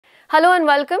Hello and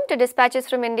welcome to Dispatches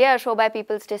from India, a show by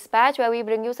People's Dispatch, where we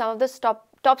bring you some of the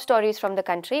top stories from the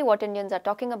country, what Indians are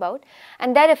talking about,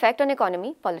 and their effect on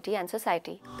economy, polity, and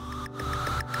society.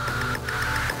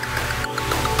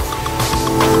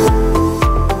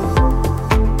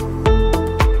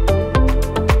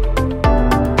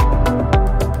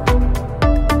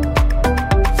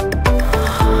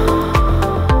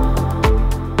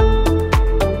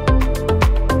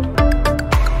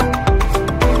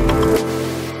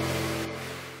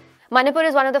 Manipur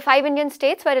is one of the 5 Indian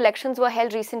states where elections were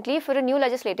held recently for a new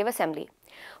legislative assembly.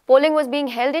 Polling was being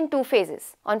held in 2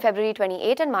 phases, on February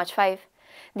 28 and March 5.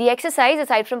 The exercise,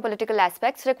 aside from political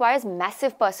aspects, requires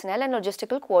massive personnel and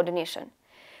logistical coordination.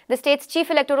 The state's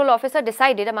chief electoral officer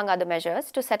decided, among other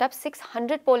measures, to set up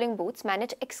 600 polling booths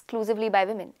managed exclusively by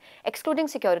women, excluding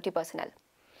security personnel.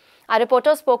 Our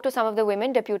reporter spoke to some of the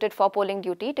women deputed for polling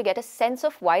duty to get a sense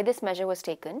of why this measure was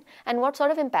taken and what sort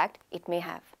of impact it may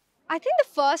have. I think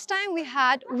the first time we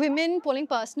had women polling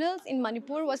personals in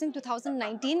Manipur was in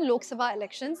 2019 Lok Sabha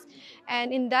elections.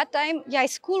 And in that time,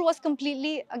 school was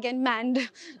completely, again, manned,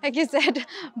 like you said,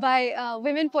 by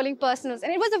women polling personals.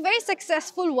 And it was a very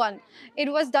successful one.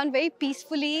 It was done very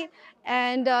peacefully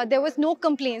and there was no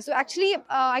complaints. So actually,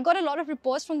 I got a lot of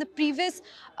reports from the previous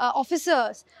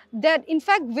officers that, in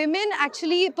fact, women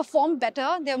actually performed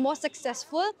better. They were more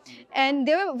successful and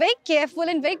they were very careful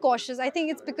and very cautious. I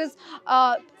think it's because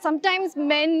sometimes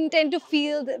men tend to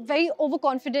feel very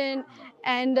overconfident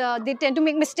and they tend to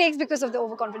make mistakes because of the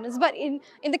overconfidence. But in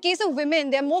the case of women,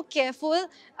 they're more careful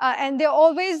and they're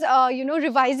always,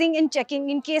 revising and checking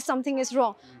in case something is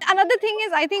wrong. Another thing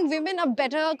is, I think women are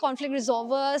better conflict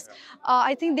resolvers.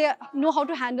 I think they know how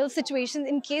to handle situations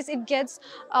in case it gets,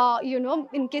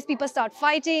 in case people start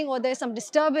fighting or there's some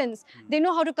disturbance. They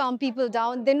know how to calm people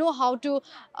down. They know how to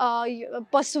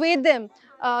persuade them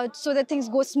so that things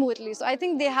go smoothly. So I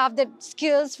think they have that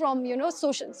skills from,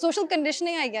 social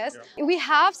conditioning, I guess. Yeah. We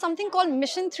have something called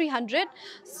Mission 300.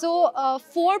 So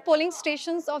 4 polling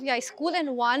stations of Yai School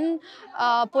and 1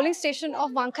 polling station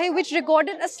of Wankhai, which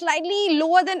recorded a slightly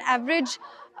lower than average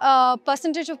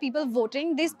percentage of people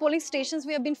voting. These polling stations,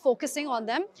 we have been focusing on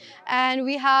them, and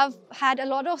we have had a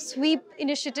lot of sweep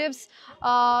initiatives,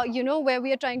 where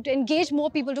we are trying to engage more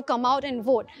people to come out and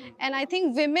vote. And I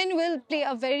think women will play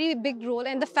a very big role,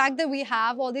 and the fact that we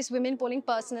have all these women polling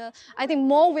personnel, I think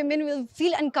more women will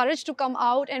feel encouraged to come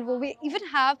out, and we even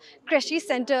have creche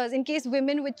centers in case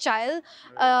women with child,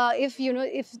 if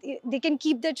they can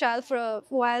keep their child for a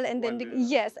while, and then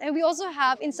yes. And we also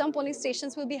have, in some polling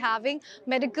stations, we'll be having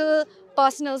medical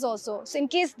personals also. So in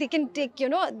case they can take,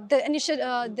 the initial,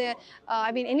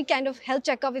 any kind of health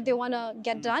checkup if they want to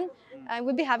get done.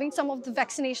 We'll be having some of the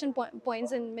vaccination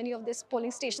points in many of these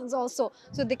polling stations also,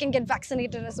 so they can get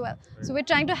vaccinated as well. So we're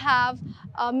trying to have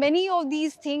many of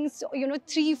these things,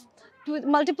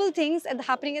 multiple things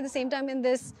happening at the same time in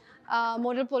this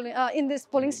model polling, in this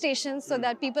polling station, so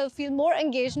that people feel more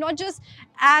engaged, not just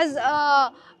as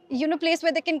place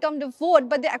where they can come to vote,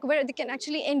 but where they can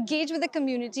actually engage with the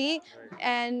community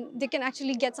and they can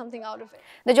actually get something out of it.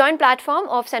 The joint platform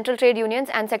of central trade unions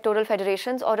and sectoral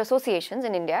federations or associations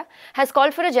in India has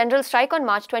called for a general strike on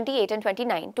March 28 and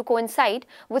 29 to coincide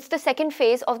with the second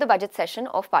phase of the budget session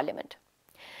of Parliament.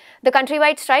 The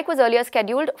countrywide strike was earlier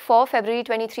scheduled for February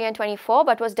 23 and 24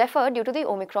 but was deferred due to the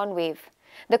Omicron wave.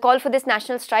 The call for this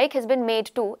national strike has been made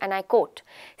to, and I quote,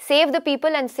 "save the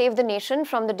people and save the nation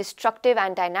from the destructive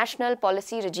anti-national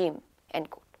policy regime," end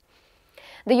quote.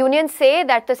 The unions say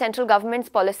that the central government's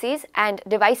policies and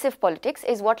divisive politics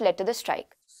is what led to the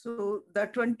strike. So the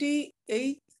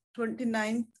 28th,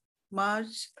 29th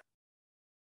March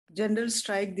general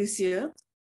strike this year,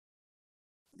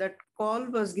 that call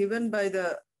was given by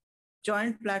the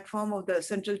joint platform of the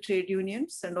central trade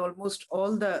unions and almost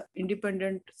all the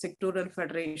independent sectoral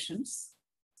federations.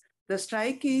 The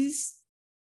strike is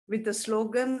with the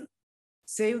slogan,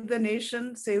 "Save the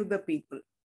nation, save the people."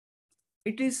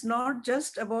 It is not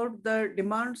just about the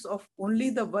demands of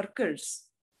only the workers,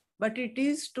 but it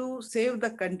is to save the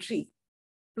country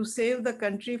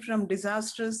from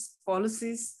disastrous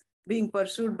policies being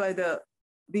pursued by the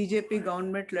BJP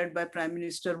government led by Prime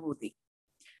Minister Modi.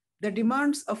 The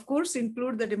demands, of course,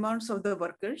 include the demands of the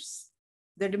workers,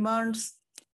 the demands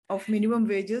of minimum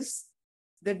wages,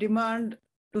 the demand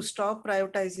to stop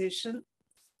privatization,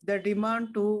 the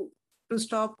demand to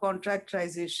stop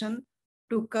contractization,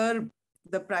 to curb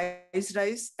the price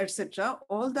rise, etc.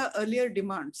 All the earlier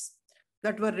demands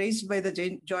that were raised by the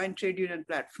joint trade union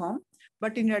platform.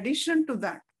 But in addition to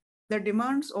that, the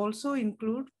demands also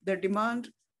include the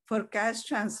demand for cash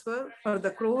transfer for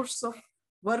the crores of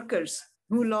workers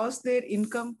who lost their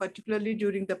income, particularly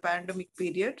during the pandemic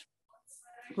period,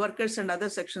 workers and other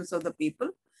sections of the people,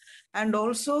 and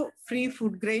also free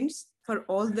food grains for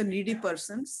all the needy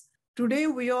persons. Today,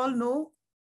 we all know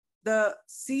the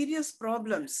serious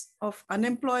problems of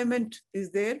unemployment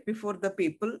is there before the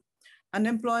people.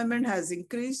 Unemployment has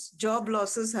increased, job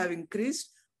losses have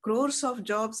increased, crores of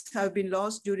jobs have been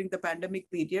lost during the pandemic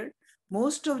period.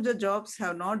 Most of the jobs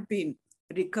have not been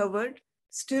recovered.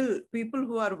 Still, people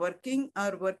who are working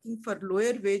for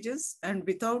lower wages and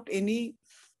without any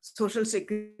social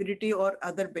security or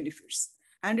other benefits.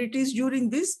 And it is during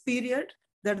this period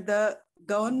that the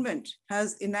government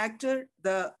has enacted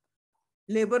the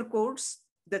labor codes.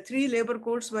 The 3 labor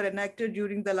codes were enacted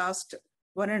during the last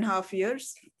 1.5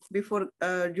 years before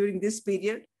during this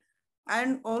period.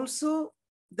 And also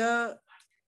the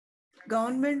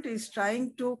government is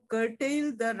trying to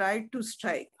curtail the right to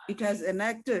strike. It has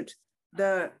enacted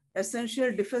the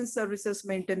Essential Defense Services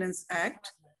Maintenance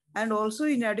Act. And also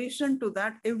in addition to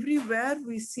that, everywhere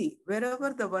we see,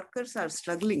 wherever the workers are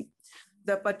struggling,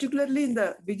 particularly in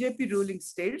the BJP ruling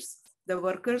states, the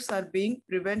workers are being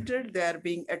prevented, they are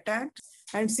being attacked.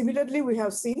 And similarly, we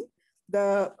have seen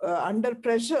the under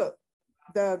pressure,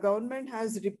 the government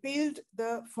has repealed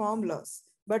the farm laws.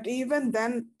 But even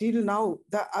then, till now,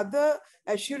 the other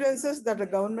assurances that the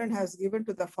government has given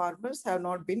to the farmers have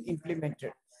not been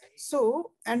implemented.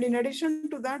 So, and in addition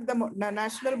to that, the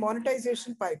national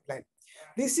monetization pipeline.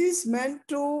 This is meant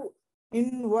to,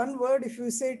 in one word, if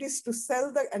you say, it is to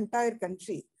sell the entire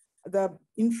country. The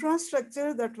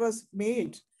infrastructure that was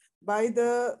made by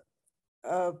the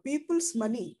people's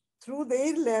money through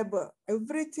their labor,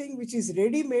 everything which is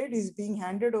ready-made is being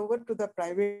handed over to the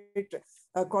private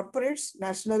corporates,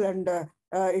 national and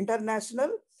international,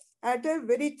 at a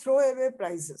very throwaway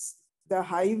prices. The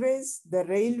highways, the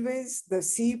railways, the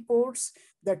seaports,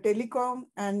 the telecom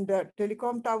and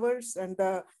telecom towers and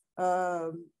the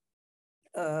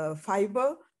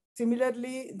fiber.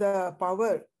 Similarly, the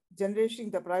power generation,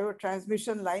 the private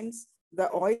transmission lines, the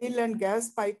oil and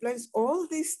gas pipelines, all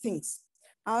these things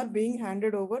are being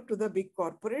handed over to the big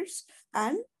corporates,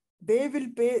 and they will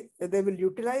pay, they will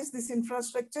utilize this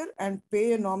infrastructure and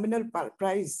pay a nominal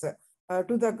price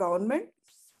to the government,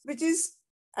 which is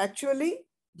actually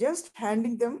just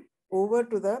handing them over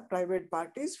to the private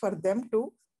parties for them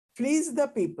to fleece the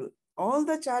people. All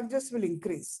the charges will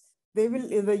increase.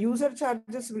 The user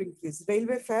charges will increase,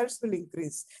 railway fares will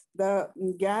increase, the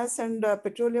gas and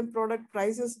petroleum product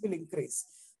prices will increase.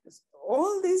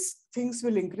 All these things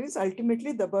will increase.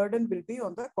 Ultimately, the burden will be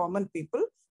on the common people,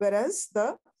 whereas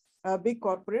the big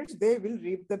corporates, they will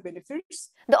reap the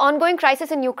benefits. The ongoing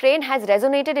crisis in Ukraine has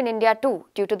resonated in India too,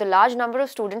 due to the large number of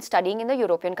students studying in the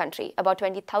European country. About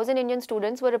 20,000 Indian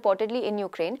students were reportedly in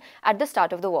Ukraine at the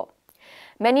start of the war.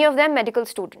 Many of them medical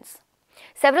students.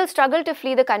 Several struggled to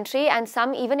flee the country and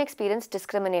some even experienced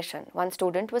discrimination. One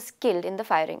student was killed in the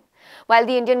firing. While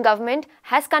the Indian government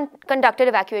has conducted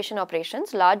evacuation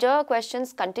operations, larger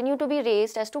questions continue to be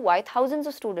raised as to why thousands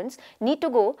of students need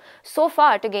to go so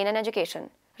far to gain an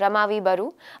education. Ramavi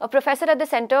Baru, a professor at the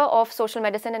Center of Social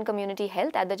Medicine and Community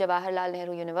Health at the Jawaharlal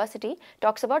Nehru University,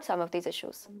 talks about some of these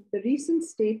issues. The recent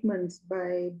statements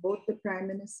by both the Prime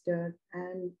Minister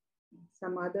and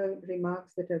some other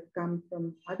remarks that have come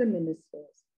from other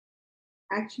ministers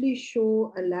actually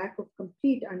show a lack of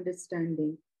complete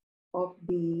understanding of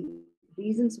the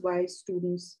reasons why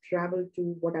students travel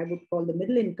to what I would call the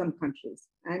middle income countries.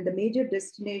 And the major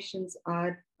destinations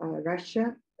are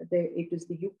Russia, it is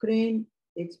the Ukraine,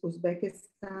 it's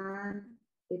Uzbekistan,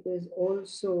 it is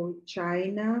also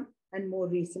China, and more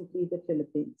recently the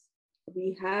Philippines.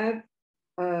 We have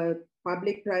a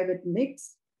public-private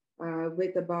mix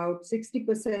with about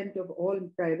 60% of all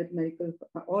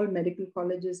medical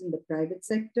colleges in the private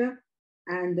sector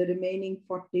and the remaining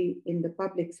 40 in the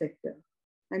public sector.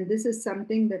 And this is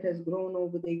something that has grown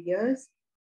over the years.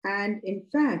 And in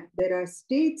fact, there are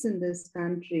states in this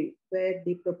country where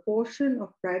the proportion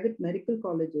of private medical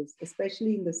colleges,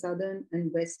 especially in the southern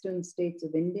and western states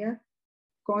of India,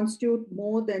 constitute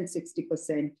more than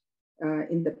 60%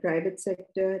 in the private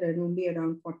sector and only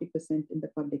around 40% in the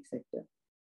public sector.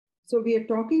 So we are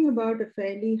talking about a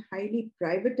fairly highly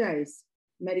privatized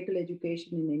medical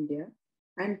education in India.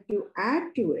 And to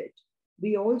add to it,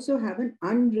 we also have an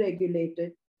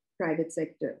unregulated private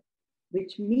sector,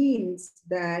 which means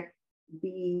that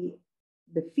the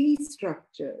fee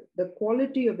structure, the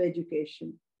quality of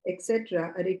education,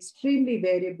 etc., are extremely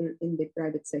variable in the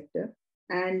private sector.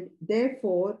 And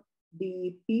therefore,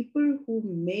 the people who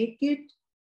make it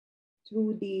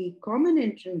through the common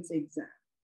entrance exam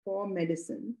for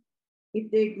medicine, if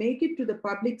they make it to the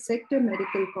public sector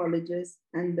medical colleges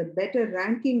and the better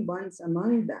ranking ones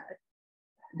among that,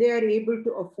 they are able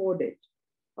to afford it.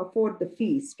 afford the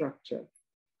fee structure.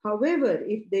 However,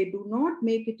 if they do not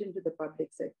make it into the public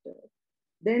sector,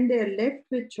 then they are left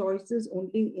with choices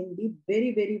only in the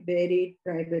very, very varied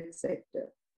private sector.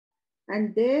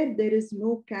 And there is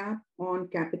no cap on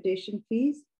capitation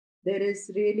fees. There is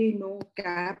really no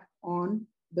cap on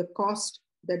the cost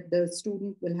that the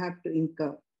student will have to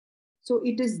incur. So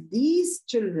it is these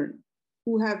children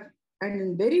who have, and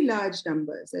in very large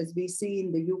numbers, as we see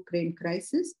in the Ukraine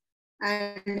crisis,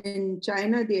 and in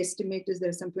China, the estimate is there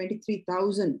are some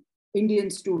 23,000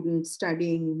 Indian students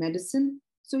studying medicine.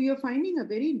 So you're finding a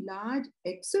very large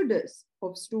exodus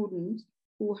of students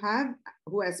who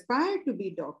aspire to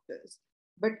be doctors,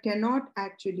 but cannot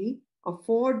actually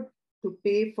afford to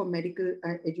pay for medical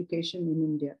education in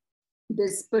India.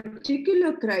 This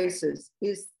particular crisis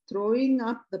is throwing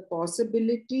up the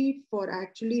possibility for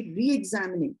actually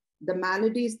re-examining the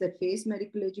maladies that face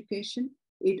medical education.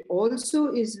 It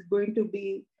also is going to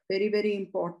be very, very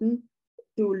important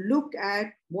to look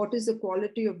at what is the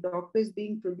quality of doctors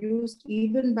being produced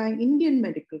even by Indian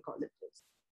medical colleges.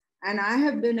 And I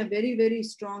have been a very, very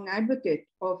strong advocate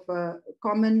of a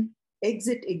common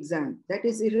exit exam. That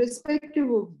is irrespective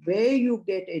of where you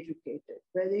get educated,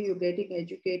 whether you're getting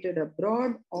educated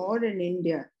abroad or in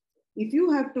India. If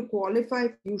you have to qualify,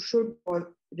 you should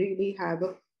really have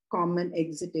a common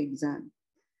exit exam.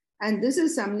 And this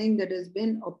is something that has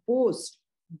been opposed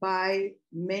by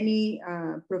many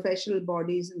professional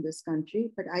bodies in this country,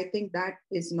 but I think that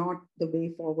is not the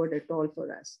way forward at all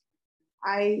for us.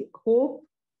 I hope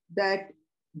that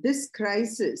this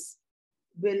crisis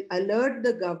will alert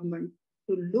the government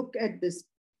to look at this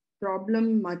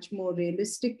problem much more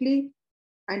realistically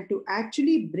and to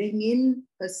actually bring in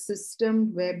a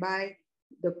system whereby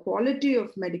the quality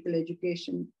of medical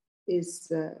education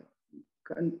is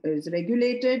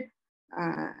regulated,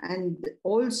 and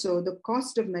also the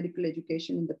cost of medical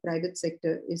education in the private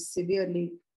sector is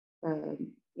severely,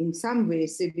 in some way,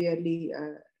 severely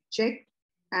checked,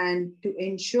 and to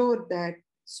ensure that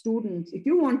students, if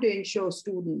you want to ensure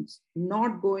students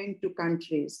not going to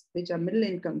countries which are middle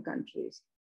income countries,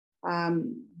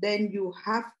 then you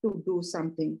have to do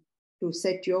something to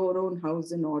set your own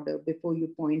house in order before you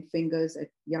point fingers at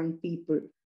young people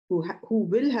who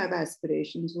will have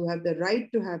aspirations, who have the right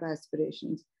to have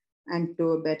aspirations and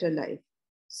to a better life.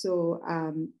 So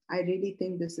I really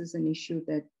think this is an issue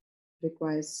that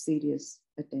requires serious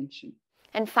attention.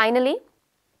 And finally,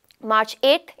 March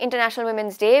 8th, International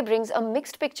Women's Day, brings a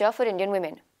mixed picture for Indian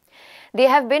women. They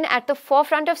have been at the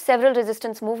forefront of several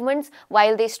resistance movements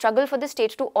while they struggle for the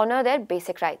state to honor their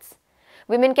basic rights.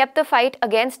 Women kept the fight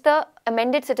against the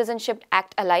amended Citizenship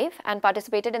Act alive and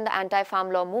participated in the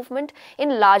anti-farm law movement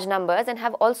in large numbers and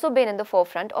have also been in the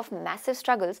forefront of massive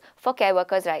struggles for care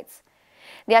workers' rights.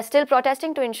 They are still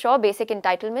protesting to ensure basic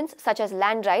entitlements such as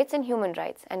land rights and human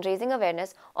rights and raising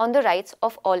awareness on the rights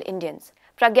of all Indians.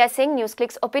 Pragya Singh,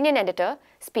 NewsClick's opinion editor,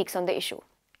 speaks on the issue.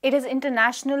 It is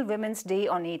International Women's Day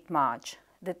on 8th March.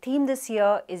 The theme this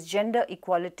year is Gender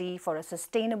Equality for a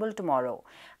Sustainable Tomorrow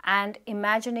and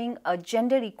imagining a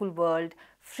gender-equal world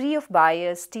free of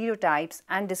bias, stereotypes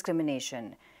and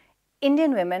discrimination.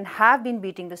 Indian women have been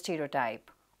beating the stereotype.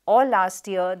 All last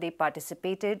year, they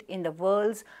participated in the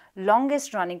world's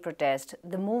longest-running protest,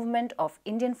 the movement of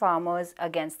Indian farmers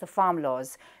against the farm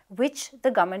laws, which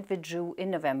the government withdrew in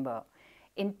November.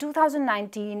 In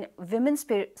 2019, women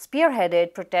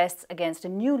spearheaded protests against a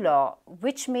new law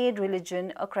which made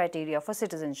religion a criteria for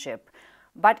citizenship.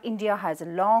 But India has a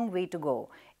long way to go.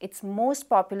 Its most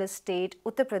populous state,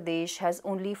 Uttar Pradesh, has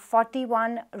only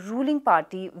 41 ruling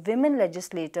party women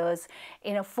legislators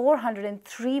in a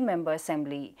 403-member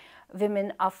assembly.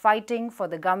 Women are fighting for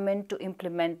the government to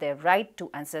implement their right to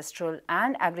ancestral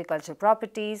and agricultural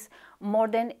properties. More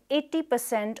than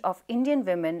 80% of Indian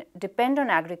women depend on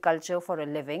agriculture for a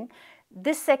living.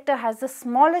 This sector has the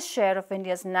smallest share of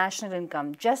India's national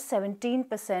income, just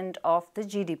 17% of the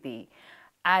GDP.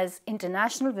 As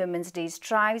International Women's Day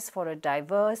strives for a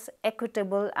diverse,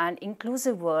 equitable and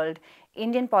inclusive world,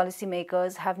 Indian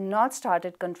policymakers have not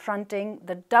started confronting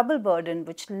the double burden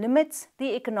which limits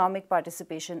the economic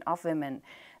participation of women.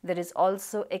 There is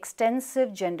also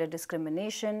extensive gender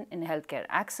discrimination in healthcare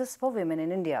access for women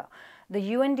in India. The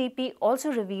UNDP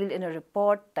also revealed in a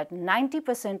report that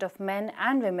 90% of men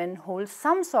and women hold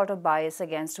some sort of bias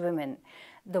against women.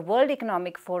 The World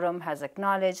Economic Forum has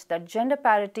acknowledged that gender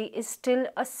parity is still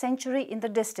a century in the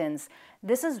distance.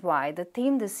 This is why the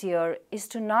theme this year is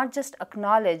to not just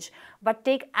acknowledge but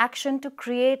take action to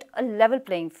create a level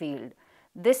playing field.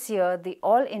 This year, the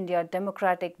All India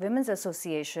Democratic Women's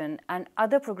Association and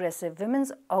other progressive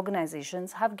women's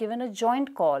organizations have given a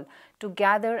joint call to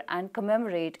gather and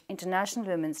commemorate International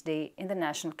Women's Day in the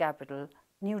national capital,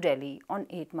 New Delhi, on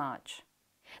 8 March.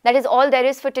 That is all there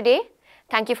is for today.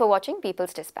 Thank you for watching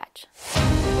People's Dispatch.